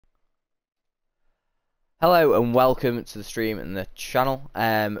Hello and welcome to the stream and the channel.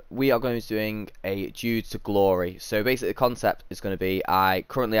 We are going to be doing a Jude to Glory. So basically the concept is going to be I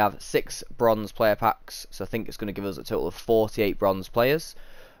currently have 6 bronze player packs, so I think it's going to give us a total of 48 bronze players.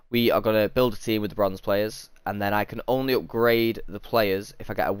 We are going to build a team with the bronze players, and then I can only upgrade the players if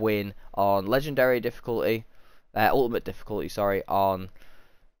I get a win on legendary difficulty, ultimate difficulty, sorry, on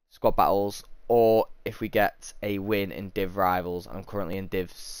squad battles, or if we get a win in Div Rivals. I'm currently in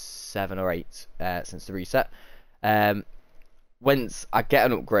Div 7 or 8 since the reset. Once I get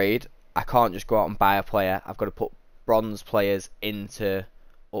an upgrade, I can't just go out and buy a player. I've got to put bronze players into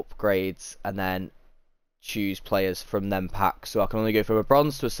upgrades and then choose players from them packs. So I can only go from a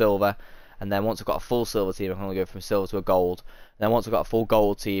bronze to a silver, and then once I've got a full silver team, I can only go from silver to a gold. And then once I've got a full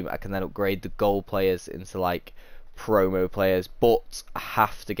gold team, I can then upgrade the gold players into like promo players, but I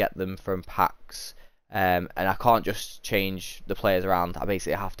have to get them from packs. And I can't just change the players around. I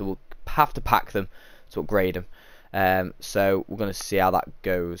basically have to pack them to upgrade them. So we're going to see how that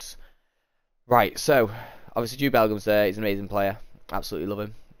goes. Right, so obviously Jude Bellingham's there. He's an amazing player. Absolutely love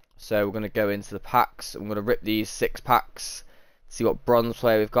him. So we're going to go into the packs. I'm going to rip these 6 packs, see what bronze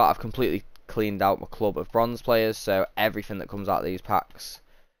player we've got. I've completely cleaned out my club of bronze players, so everything that comes out of these packs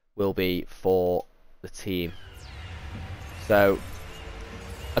will be for the team. So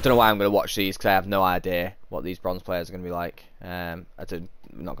I don't know why I'm going to watch these, because I have no idea what these bronze players are going to be like. I'm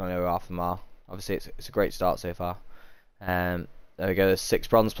not going to know who half of them are. Obviously, it's a great start so far. There we go, there's 6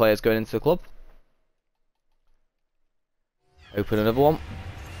 bronze players going into the club. Open another one.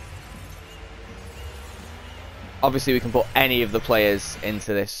 Obviously, we can put any of the players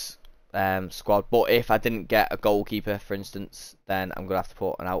into this squad, but if I didn't get a goalkeeper, for instance, then I'm going to have to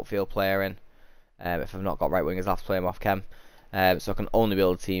put an outfield player in. If I've not got right wingers, I'll have to play them off chem. So I can only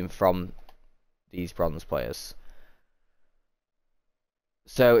build a team from these bronze players.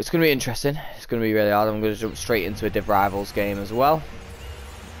 So it's going to be interesting. It's going to be really hard. I'm going to jump straight into a Div Rivals game as well.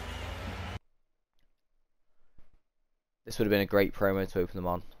 This would have been a great promo to open them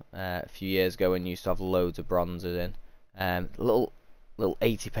on a few years ago when you used to have loads of bronzes in. Little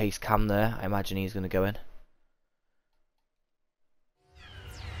 80 pace cam there. I imagine he's going to go in.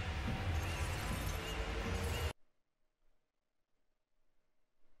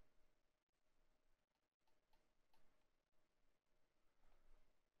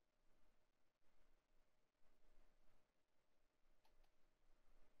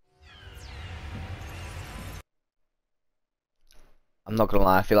 I'm not gonna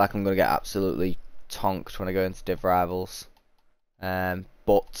lie, I feel like I'm gonna get absolutely tonked when I go into Div Rivals.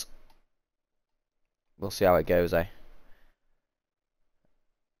 But we'll see how it goes, eh?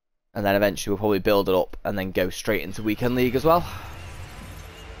 And then eventually we'll probably build it up and then go straight into Weekend League as well.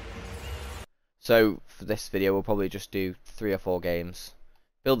 So for this video we'll probably just do 3 or 4 games.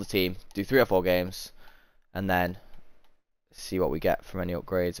 Build the team, do 3 or 4 games, and then see what we get from any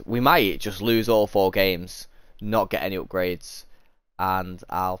upgrades. We might just lose all 4 games, not get any upgrades, and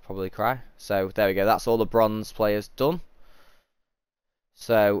I'll probably cry. So there we go, that's all the bronze players done.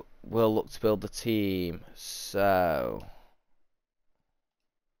 So we'll look to build the team. So we'll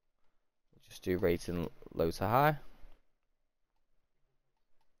just do rating low to high.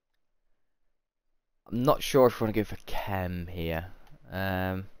 I'm not sure if we want to go for chem here.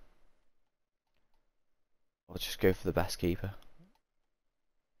 I'll just go for the best keeper.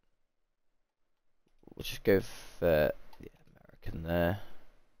 We'll just go for the American there.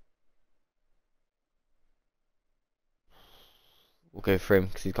 We'll go for him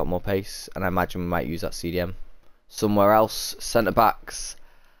because he's got more pace, and I imagine we might use that CDM somewhere else. Centre backs,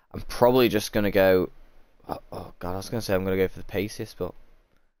 I'm probably just going to go. Oh god, I was going to say I'm going to go for the paces, but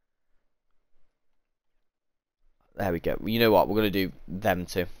there we go. You know what? We're going to do them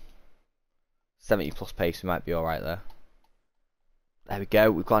too. 70 plus pace, we might be alright there. There we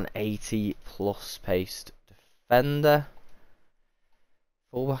go. We've got an 80 plus paced defender.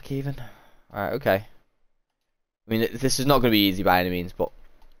 Fullback even. Alright, okay. I mean, this is not going to be easy by any means, but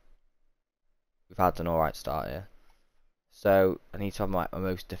we've had an alright start here. So, I need to have my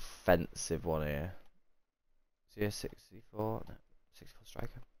most defensive one here. Is he a 64? No, 64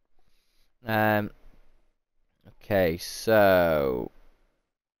 striker. Okay, so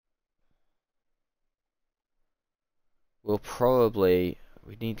we'll probably...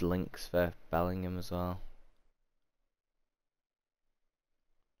 We need links for Bellingham as well.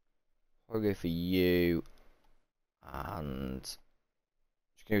 I'll go for you. And just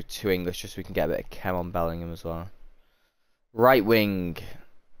go 2 English just so we can get a bit of chem on Bellingham as well. Right wing.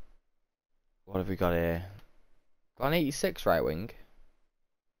 What have we got here? Got an 86 right wing.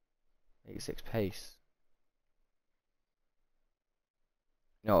 86 pace.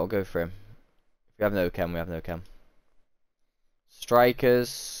 No, I'll go for him. We have no chem. We have no chem.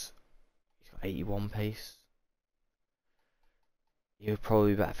 Strikers. He's got 81 pace. He would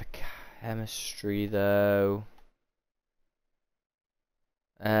probably be better for chemistry though.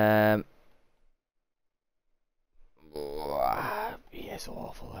 He is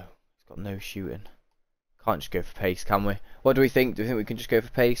awful though. He's got no shooting. Can't just go for pace, can we? What do we think? Do we think we can just go for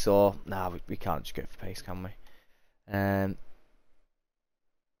pace, or nah? We can't just go for pace, can we?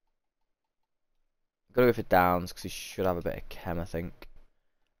 Gotta go for Downs because he should have a bit of chem, I think.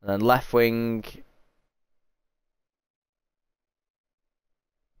 And then left wing.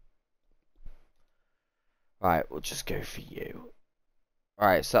 Right, we'll just go for you.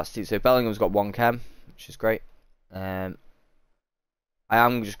 Alright, so that's so Bellingham's got 1 chem, which is great. I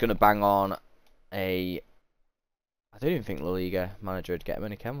am just gonna bang on a. I don't even think La Liga manager would get him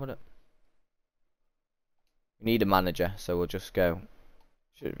any chem, would it? We need a manager, so we'll just go.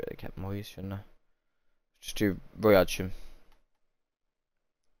 Should have really kept Moyes, shouldn't I? Just do Roy Hodgson.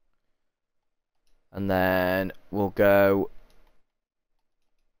 And then we'll go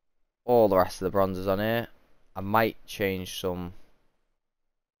all the rest of the bronzes on here. I might change some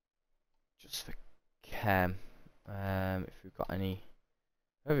just for chem. If we've got any.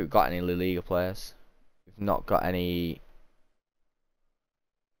 I don't know if we've got any La Liga players. We've not got any.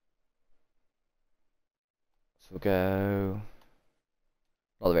 So we'll go.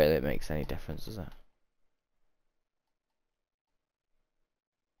 Not really, it makes any difference, does it?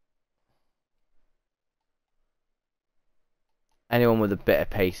 Anyone with a bit of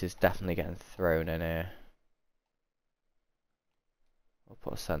pace is definitely getting thrown in here. We'll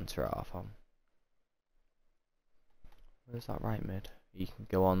put a centre half on. Where's that right mid? You can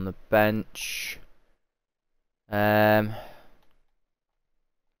go on the bench. I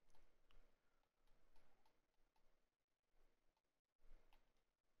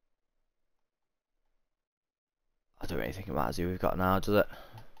don't really think it matters who we've got now, does it?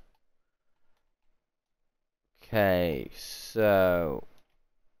 Okay, so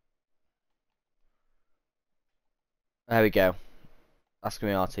there we go. That's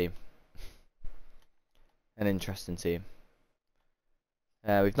gonna be our team. An interesting team.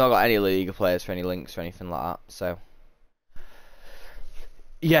 We've not got any La Liga players for any links or anything like that, so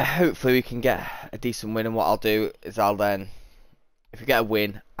yeah, hopefully we can get a decent win. And what I'll do is I'll then, if we get a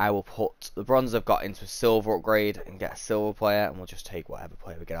win, I will put the bronze I've got into a silver upgrade and get a silver player, and we'll just take whatever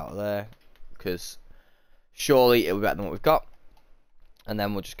player we get out of there, because surely it'll be better than what we've got, and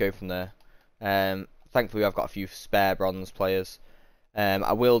then we'll just go from there. Thankfully I've got a few spare bronze players.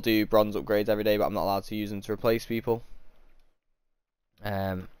 I will do bronze upgrades every day, but I'm not allowed to use them to replace people.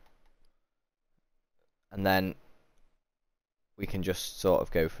 And then we can just sort of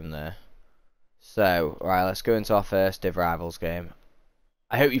go from there. So, right, let's go into our first Div Rivals game.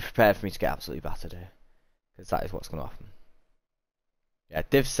 I hope you're prepared for me to get absolutely battered here, because that is what's going to happen. Yeah,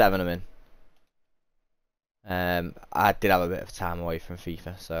 Div 7 I'm in. I did have a bit of time away from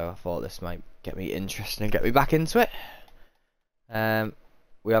FIFA, so I thought this might get me interested and get me back into it.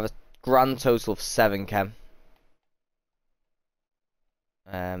 We have a grand total of 7 chem.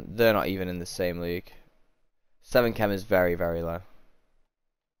 They're not even in the same league. 7 chem is very, very low.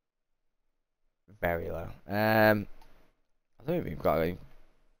 Very low. I don't think we've got any. Is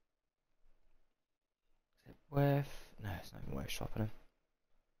it worth? No, it's not even worth swapping him.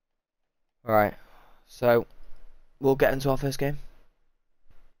 Alright, so we'll get into our first game.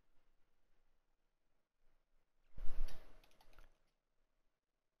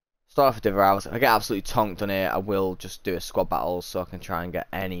 Start off with Div Rivals. If I get absolutely tonked on here, I will just do a squad battle so I can try and get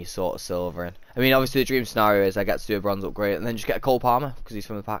any sort of silver in. I mean, obviously the dream scenario is I get to do a bronze upgrade and then just get a Cole Palmer because he's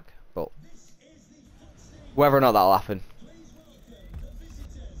from the pack. But whether or not that'll happen.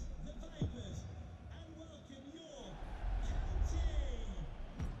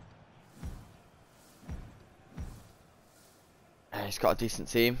 He's got a decent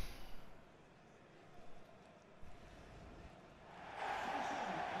team.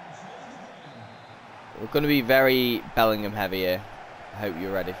 We're going to be very Bellingham heavy here. I hope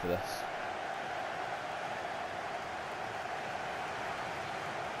you're ready for this.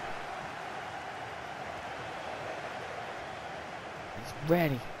 He's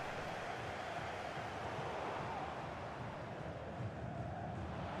ready.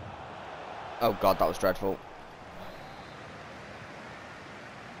 Oh god, that was dreadful.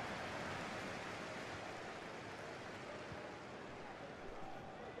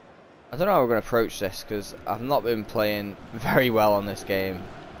 I don't know how we're going to approach this because I've not been playing very well on this game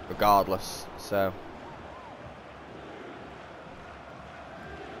regardless, so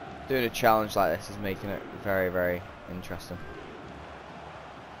doing a challenge like this is making it very, very interesting.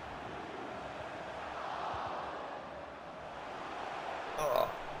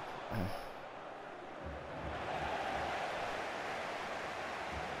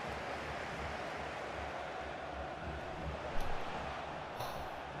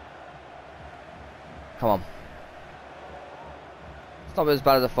 Come on. It's not been as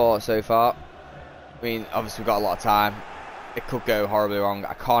bad as I thought so far. I mean, obviously we've got a lot of time. It could go horribly wrong.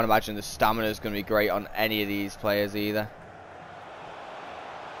 I can't imagine the stamina is going to be great on any of these players either.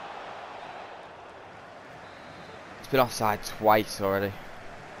 It's been offside twice already.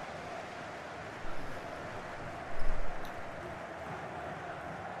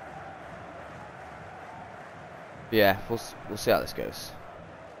 Yeah, we'll see how this goes.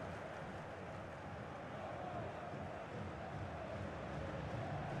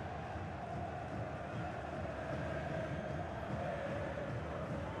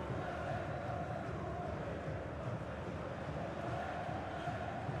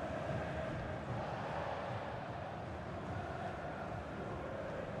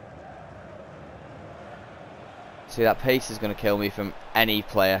 See, that pace is going to kill me from any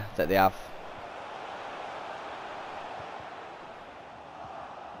player that they have.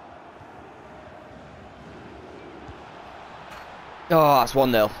 Oh, that's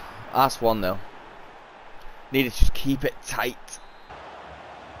 1-0. That's 1-0. Need to just keep it tight.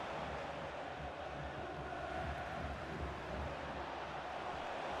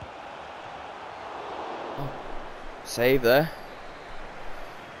 Oh, save there.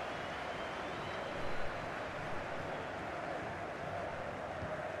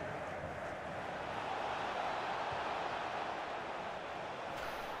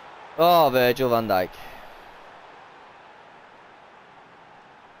 Oh, Virgil van Dijk.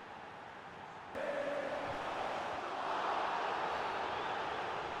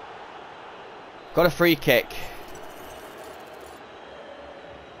 Got a free kick.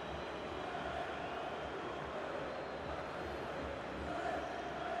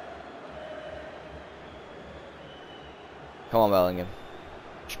 Come on, Bellingham.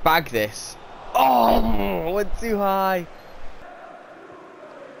 Just bag this. Oh, went too high.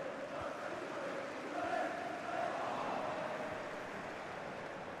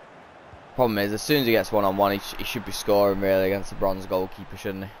 Problem is, as soon as he gets one-on-one, he should be scoring really against the bronze goalkeeper,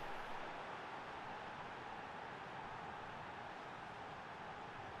 shouldn't he?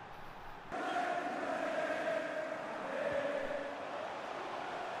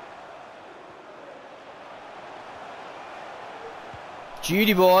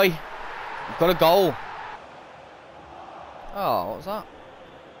 Judy boy, you've got a goal. Oh, what was that?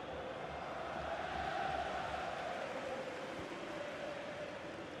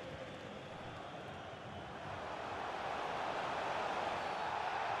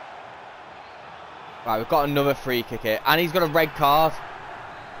 Right, we've got another free kick here, and he's got a red card.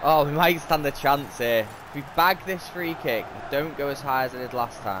 Oh, we might stand a chance here. If we bag this free kick, don't go as high as I did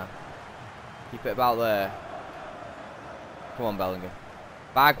last time. Keep it about there. Come on, Bellingham.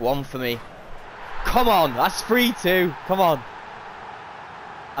 Bag one for me. Come on, that's 3-2. Come on.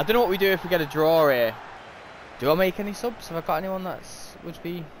 I don't know what we do if we get a draw here. Do I make any subs? Have I got anyone that would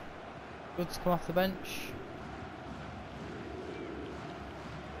be good to come off the bench?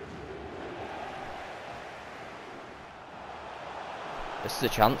 This is a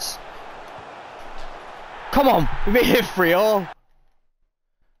chance. Come on, we made it 3-all.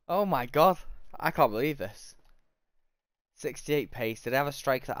 Oh my god, I can't believe this. 68 pace. Did I have a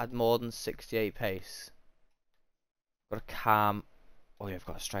strike that had more than 68 pace? Got a calm. Oh yeah, I've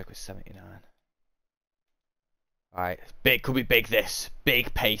got a strike with 79. Alright, big, could be big this.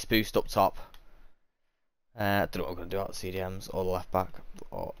 Big pace boost up top. I don't know what I'm going to do out the CDMs or the left back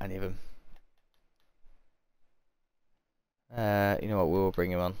or any of them. You know what, we will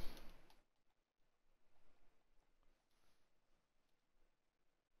bring him on.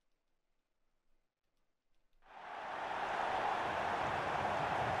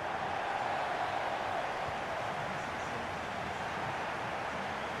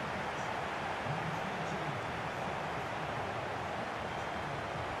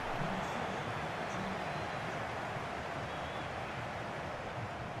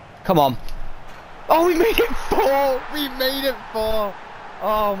 Come on. Oh, we made it 4! We made it 4!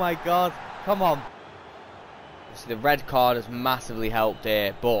 Oh my god. Come on. So the red card has massively helped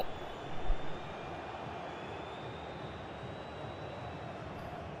here, but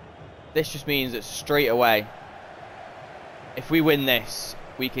this just means that straight away, if we win this,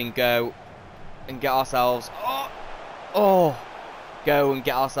 we can go and get ourselves go and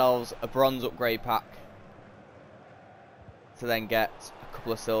get ourselves a bronze upgrade pack to then get a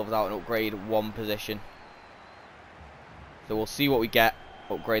couple of silvers out and upgrade one position. So we'll see what we get,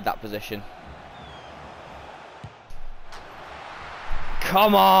 upgrade that position.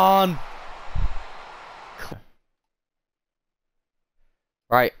 Come on!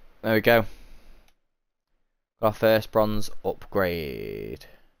 Right, there we go. Got our first bronze upgrade.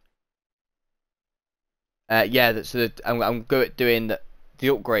 Yeah, so I'm good at doing the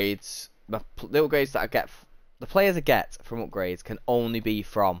upgrades. The upgrades that I get, the players I get from upgrades can only be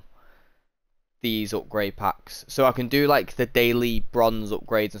from these upgrade packs. So I can do like the daily bronze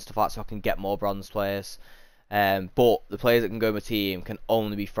upgrades and stuff like that, so I can get more bronze players. But the players that can go in my team can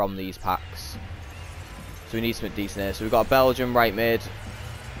only be from these packs. So we need something decent here. So we've got a Belgian right mid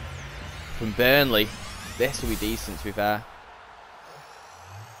from Burnley. This will be decent, to be fair.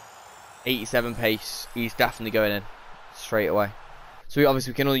 87 pace. He's definitely going in straight away. So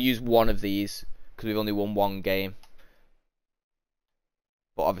obviously we can only use one of these because we've only won one game.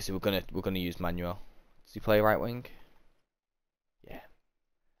 But obviously we're gonna use Manuel. Does he play right wing? Yeah.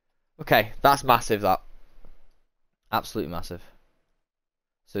 Okay, that's massive. That absolutely massive.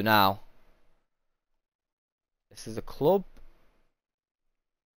 So now this is a club.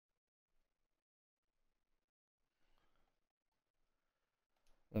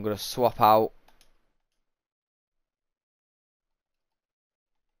 I'm gonna swap out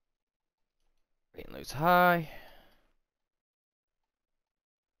rating loads high.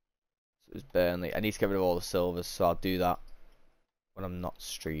 So it's Burnley. I need to get rid of all the silvers, so I'll do that when I'm not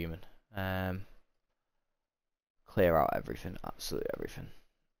streaming. Clear out everything, absolutely everything.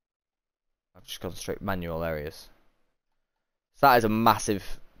 I've just gone straight manual areas. So that is a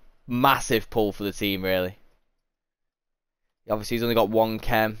massive, massive pull for the team, really. Obviously, he's only got one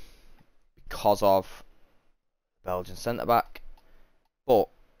chem because of Belgian centre back, but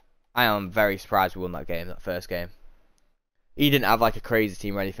I am very surprised we won that game, that first game. He didn't have like a crazy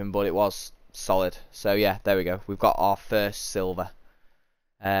team or anything, but it was solid. So yeah, there we go. We've got our first silver.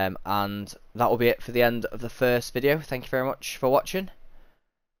 And that will be it for the end of the first video. Thank you very much for watching.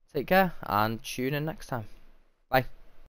 Take care and tune in next time. Bye.